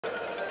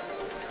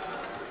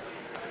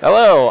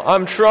Hello,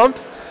 I'm Trump.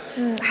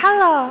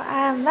 Hello,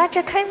 I'm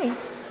Magic Amy.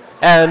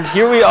 And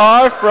here we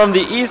are from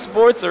the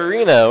esports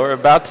arena. We're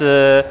about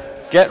to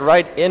get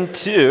right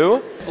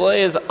into.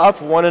 Slay is up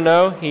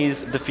 1-0.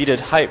 He's defeated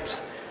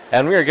Hyped.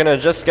 And we are going to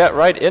just get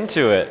right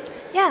into it.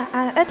 Yeah,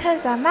 and it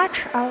is a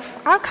match of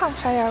Archon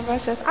player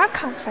versus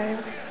Archon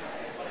player.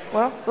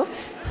 Well,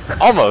 oops.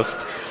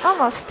 Almost.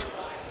 Almost.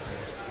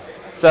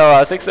 So,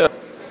 6-0.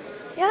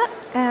 Yeah,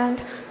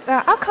 and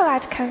the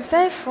Acolyte can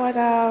save for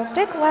the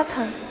big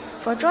weapon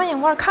for drawing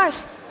more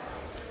cards.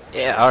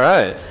 Yeah,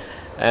 alright.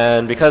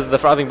 And because the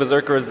Frothing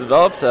Berserker is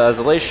developed,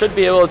 Zalay should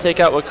be able to take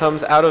out what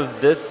comes out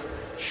of this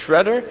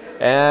Shredder.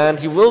 And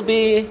he's a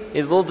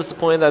little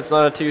disappointed that it's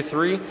not a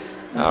 2-3.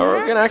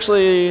 We're going to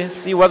actually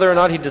see whether or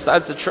not he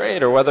decides to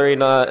trade or whether or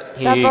not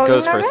he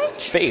goes for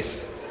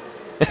face.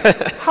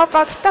 How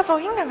about double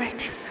in the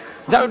range?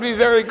 That would be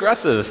very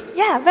aggressive.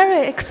 Yeah,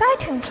 very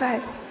exciting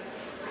play.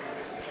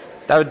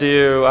 That would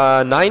do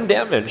 9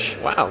 damage.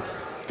 Wow.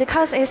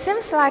 Because it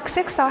seems like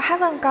 6-0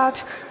 haven't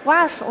got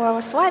Wrath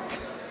or Swipe.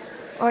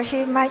 Or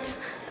he might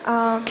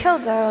kill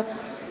the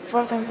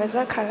Frozen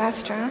Berserker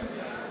last turn.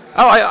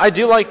 Oh, I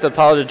do like the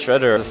Paladin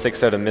Shredder.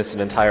 6-0 to miss an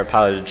entire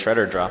Paladin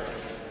Shredder drop.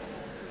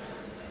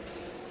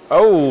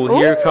 Oh,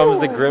 here comes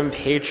the Grim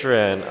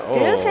Patron. Oh. Do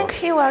you think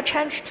he will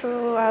change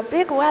to a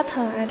big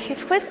weapon and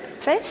hit with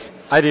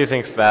face? I do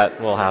think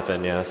that will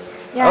happen, yes.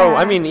 Yeah. Oh,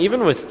 I mean,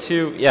 even with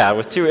two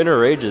inner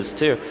rages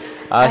too.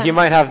 He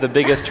might have the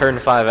biggest turn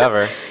 5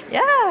 ever.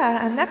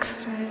 Yeah, and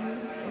next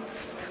turn,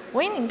 it's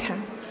winning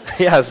turn.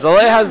 Yeah,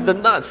 Zalay has the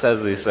nuts,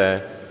 as we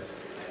say.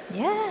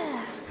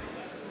 Yeah.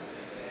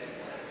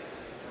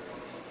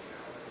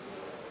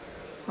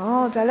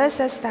 Oh, Zalay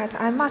says that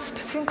I must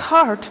think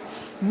hard.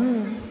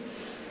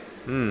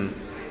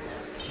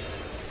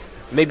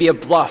 Maybe a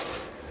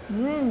bluff.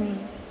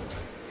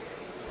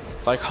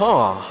 It's like,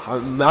 I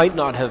might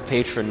not have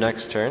Patron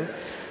next turn.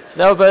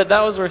 No, but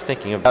that was worth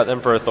thinking about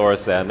Emperor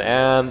Thorsen,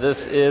 and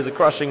this is a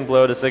crushing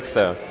blow to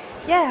 6-0.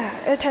 Yeah,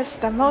 it is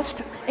the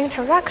most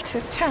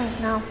interactive turn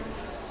now.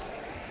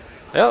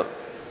 Yep.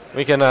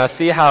 We can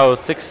see how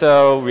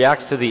 6-0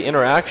 reacts to the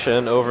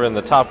interaction over in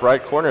the top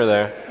right corner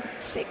there.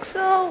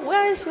 6-0,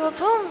 where is your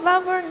boom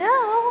lover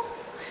now?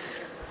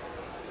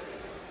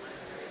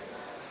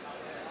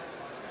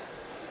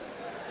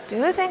 Do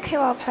you think he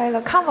will play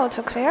the combo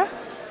to clear?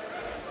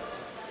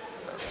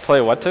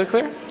 Play what to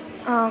clear?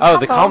 Combo.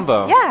 The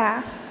combo.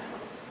 Yeah.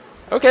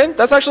 Okay,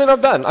 that's actually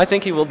not bad. I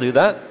think he will do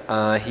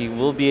that. He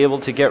will be able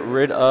to get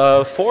rid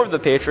of 4 of the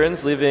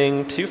patrons,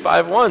 leaving 2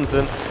 5-1s,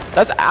 and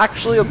that's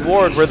actually a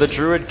board where the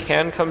Druid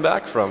can come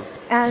back from.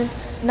 And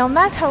no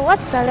matter what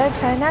Zalay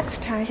play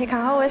next turn, he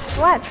can always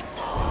swipe.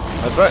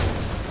 That's right.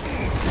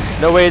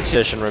 No way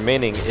addition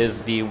remaining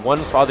is the 1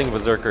 Frothing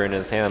Berserker in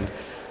his hand.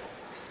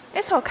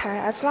 It's okay,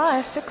 as long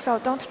as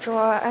 6-0 don't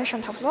draw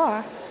Ancient of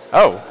Lore.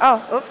 Oh.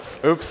 Oh,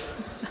 oops. Oops.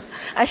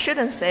 I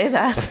shouldn't say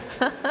that.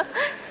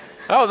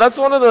 Oh, that's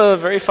one of the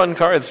very fun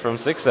cards from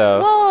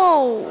 6-0.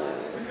 Whoa!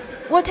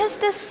 What is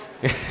this?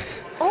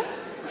 Oh,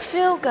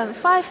 Fugan,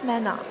 5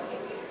 mana.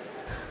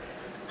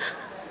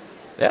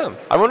 Yeah,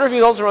 I wonder if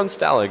he also runs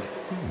Stalag.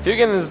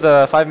 Fugan is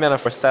the 5 mana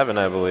for 7,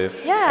 I believe.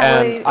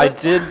 Yeah, and I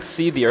did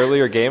see the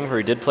earlier game where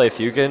he did play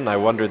Fugan. I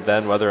wondered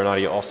then whether or not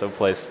he also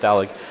plays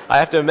Stalag. I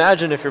have to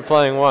imagine if you're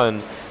playing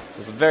one,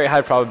 there's a very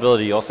high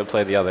probability you also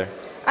play the other.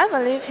 I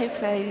believe he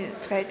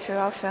played 2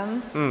 of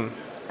them.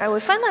 And we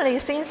finally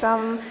seen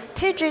some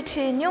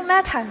TGT new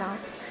meta now.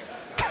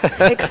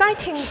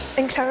 Exciting,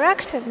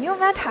 interactive new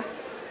meta.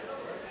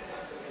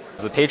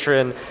 The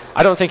Patron,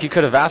 I don't think he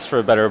could have asked for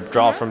a better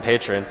draw from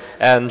Patron.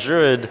 And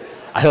Druid,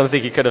 I don't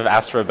think he could have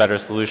asked for a better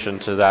solution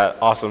to that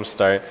awesome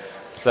start.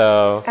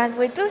 So. And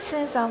we do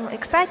see some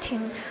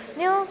exciting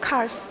new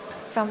cards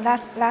from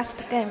that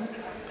last game.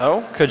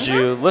 Oh, could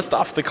you list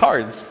off the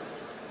cards?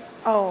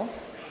 Oh,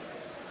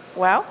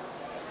 well,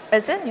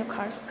 it's in new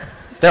cards.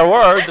 There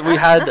were. We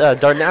had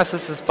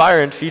Darnassus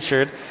Aspirant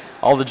featured.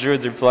 All the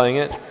Druids are playing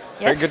it.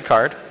 Yes. Very good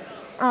card.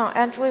 Oh,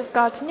 and we've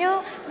got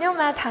new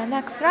meta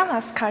next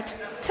Rama's card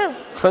too.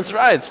 That's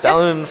right,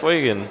 Stalin and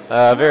Fuigen.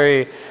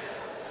 Very,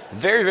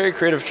 very, very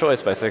creative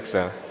choice by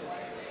 6-0.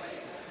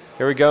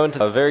 Here we go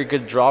into a very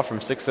good draw from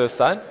 6-0's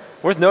side.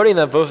 Worth noting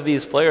that both of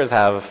these players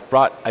have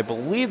brought, I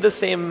believe, the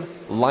same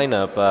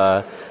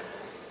lineup.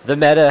 The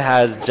meta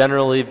has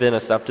generally been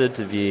accepted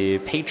to be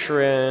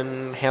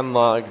Patron,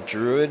 Handlock,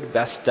 Druid,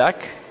 best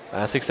deck.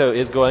 6-0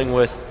 is going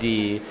with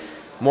the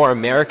more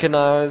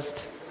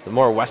Americanized, the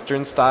more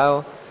Western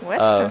style.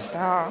 Western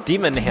style.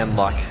 Demon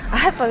Handlock.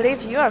 I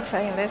believe you are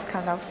playing this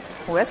kind of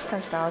Western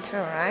style too,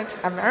 right?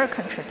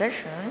 American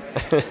tradition.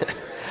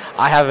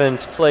 I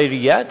haven't played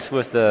yet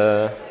with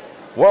the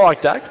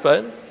Warlock deck,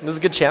 but there's a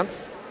good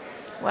chance.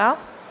 Well,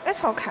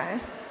 it's okay.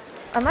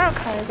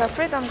 America is a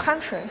freedom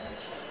country.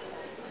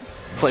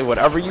 Play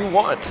whatever you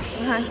want.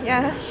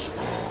 Yes.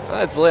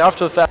 It's lay off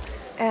to a fast.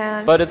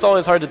 But it's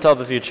always hard to tell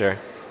the future.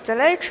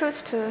 Zalay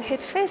chose to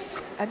hit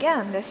face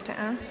again this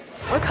time.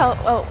 We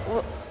call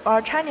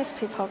our Chinese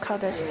people call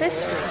this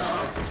face street.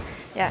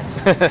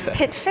 Yes,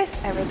 hit face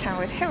every time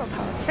with hero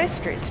power. Face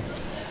street.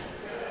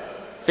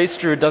 Face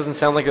Druid doesn't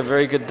sound like a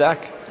very good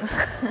deck.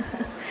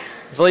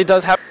 Zilly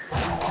does have...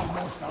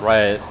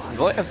 Right.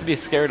 Zilly has to be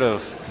scared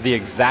of the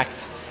exact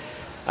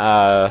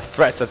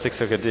threats that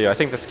 6-0 could do. I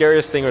think the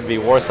scariest thing would be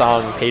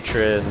Warsong,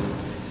 Patron,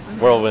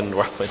 Whirlwind.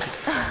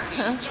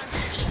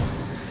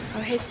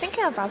 Oh, he's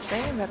thinking about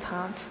saving the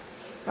taunt.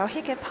 Will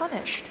he get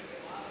punished?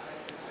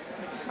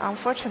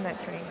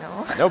 Unfortunately,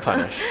 no. No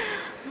punish.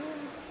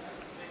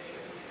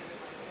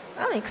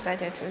 I'm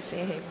excited to see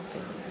him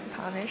being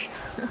punished.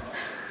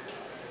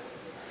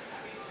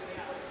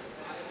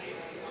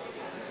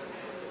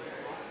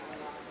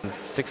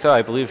 6-0,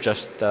 I believe,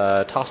 just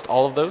tossed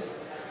all of those.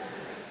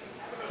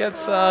 Yeah,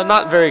 it's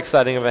not very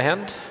exciting of a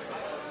hand.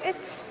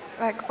 It's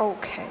like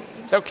okay.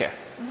 It's okay.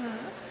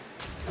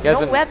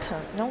 No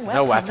weapon, no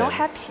weapon. no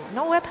happy.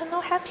 No weapon,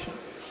 no happy.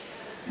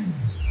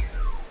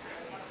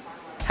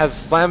 Has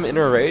Slam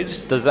Inner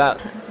Rage? Does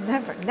that...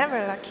 Never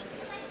lucky.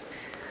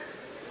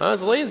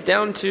 Zilly is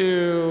down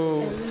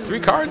to 3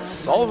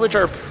 cards, all of which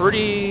are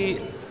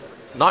pretty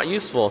not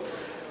useful.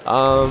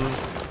 From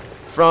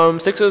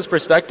 6-0's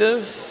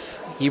perspective,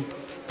 he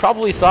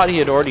probably thought he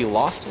had already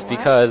lost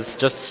because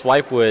just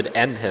swipe would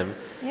end him.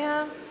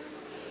 Yeah.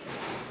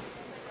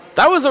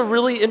 That was a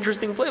really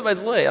interesting play by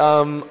Zilly.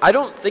 I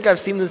don't think I've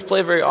seen this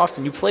play very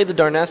often. You play the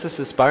Darnassus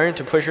Aspirant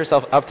to push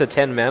yourself up to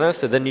 10 mana,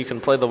 so then you can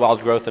play the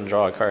Wild Growth and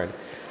draw a card.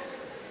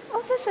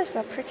 Oh, this is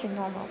a pretty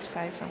normal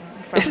play from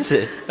is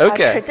it?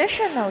 Okay. a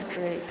traditional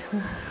Druid.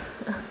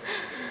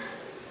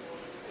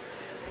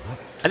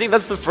 I think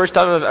that's the first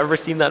time I've ever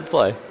seen that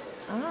play.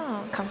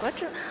 Oh,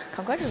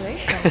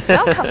 congratulations.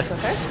 Welcome to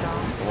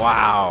Hearthstone.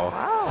 Wow.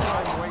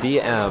 Wow.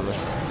 BM.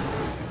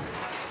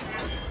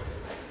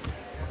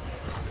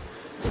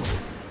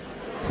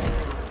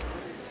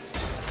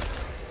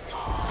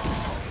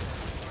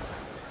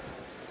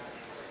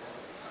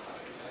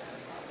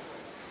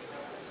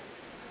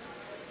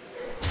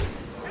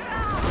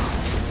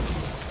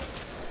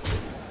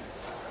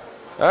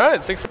 All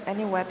right, 6.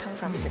 Any weapon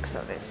from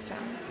 6-0 this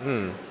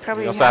time.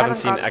 Probably You also haven't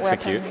seen got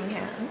Execute. weapon in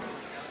hand.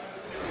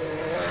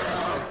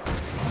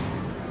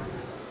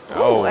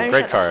 Oh, Ooh,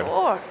 great card.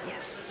 4.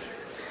 Yes.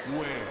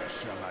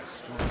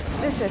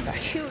 This is a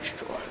huge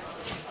draw.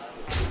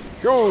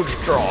 Huge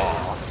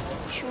draw.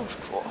 Huge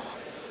draw.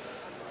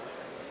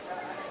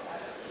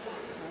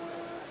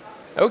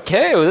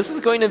 Okay, well, this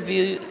is going to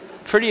be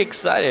pretty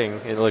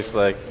exciting, it looks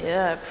like.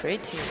 Yeah,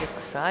 pretty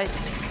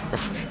exciting.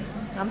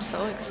 I'm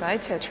so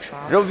excited,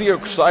 Trump. You'll be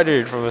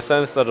excited from the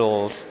sense that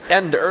it'll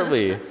end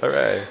early.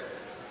 Hooray.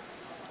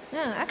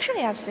 Yeah,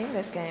 actually, I've seen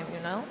this game,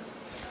 you know.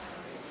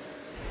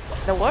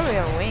 The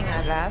warrior win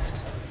at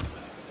last.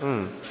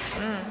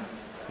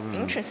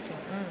 Interesting.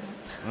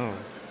 The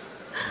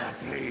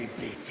blade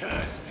be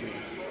thirsty.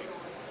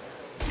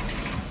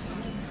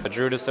 The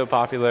Druid is so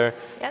popular.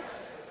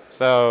 Yes.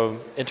 So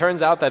it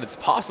turns out that it's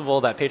possible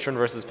that Patron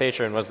versus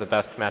Patron was the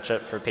best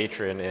matchup for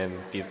Patron in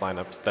these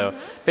lineups, though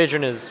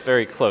Patron is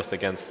very close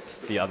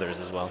against the others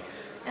as well.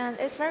 And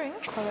it's very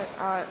interesting.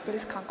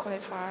 BlizzCon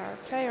qualifier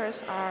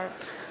players are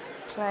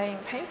playing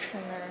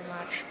Patron very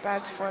much,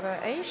 but for the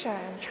Asia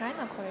and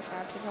China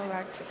qualifier, people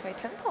like to play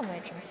Temple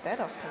Mage instead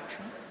of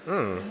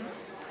Patron.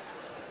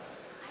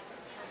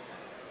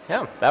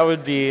 Yeah, that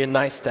would be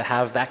nice to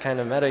have that kind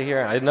of meta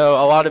here. I know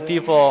a lot of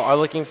people are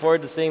looking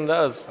forward to seeing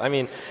those. I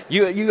mean,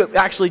 you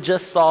actually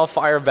just saw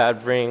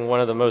Firebad bring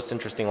one of the most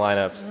interesting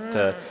lineups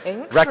to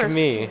wreck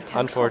me,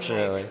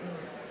 unfortunately.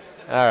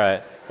 All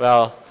right,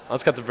 well,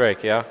 let's cut the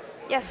break, yeah?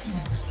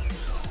 Yes.